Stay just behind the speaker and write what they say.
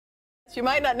You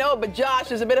might not know it, but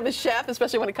Josh is a bit of a chef,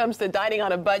 especially when it comes to dining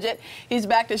on a budget. He's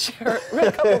back to share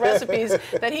a couple recipes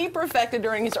that he perfected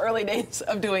during his early days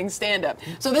of doing stand-up.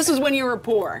 So this is when you were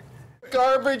poor.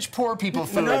 Garbage poor people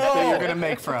food that you're going to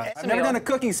make for us. I've never done a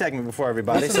cooking segment before,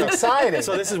 everybody. This is exciting.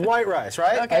 So this is white rice,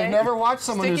 right? Okay. I've never watched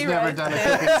someone who's never done a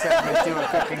cooking segment do a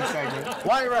cooking segment.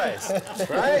 White rice,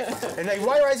 right? And like,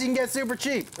 white rice you can get super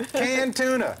cheap. Canned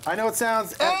tuna. I know it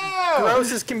sounds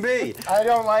gross as can be. I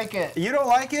don't like it. You don't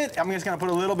like it? I'm just going to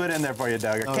put a little bit in there for you,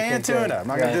 Doug. Canned tuna. I'm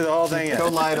not going to do the whole thing yet. Go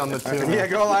light on the tuna. Yeah,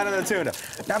 go light on the tuna.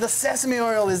 Now the sesame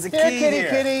oil is the key here.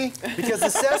 Kitty. Because the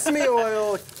sesame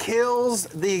oil kills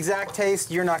the exact taste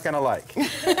you're not going to like.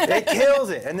 It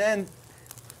kills it. And then,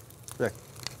 look,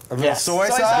 a little soy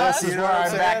sauce. This is where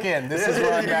I'm back in. This is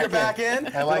where I'm back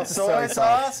in. I like the soy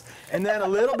sauce. And then a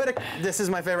little bit of, this is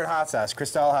my favorite hot sauce,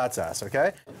 Cristal hot sauce,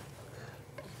 okay?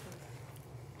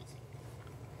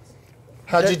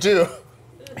 How'd you do?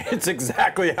 It's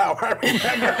exactly how I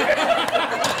remember it.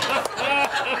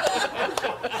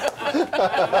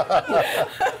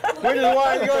 Which is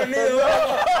why you're going to need a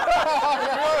little.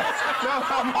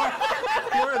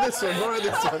 More of this one, more of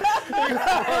this one.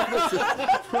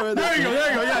 There you go,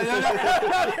 yeah.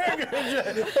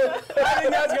 I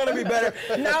think that's going to be better.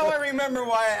 Now I remember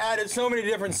why I added so many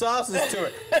different sauces to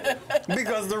it.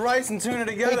 Because the rice and tuna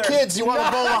together. Hey kids, you want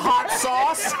a bowl of hot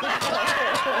sauce?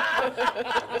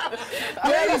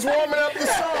 Daddy's warming up the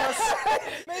sauce.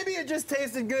 Maybe it just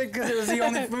tasted good because it was the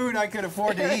only food I could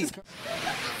afford to eat.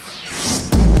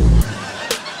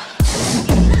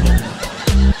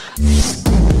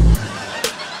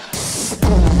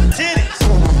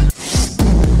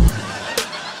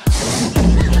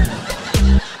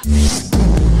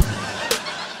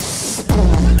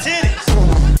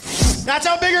 That's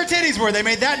how big her titties were. They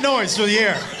made that noise through the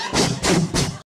air.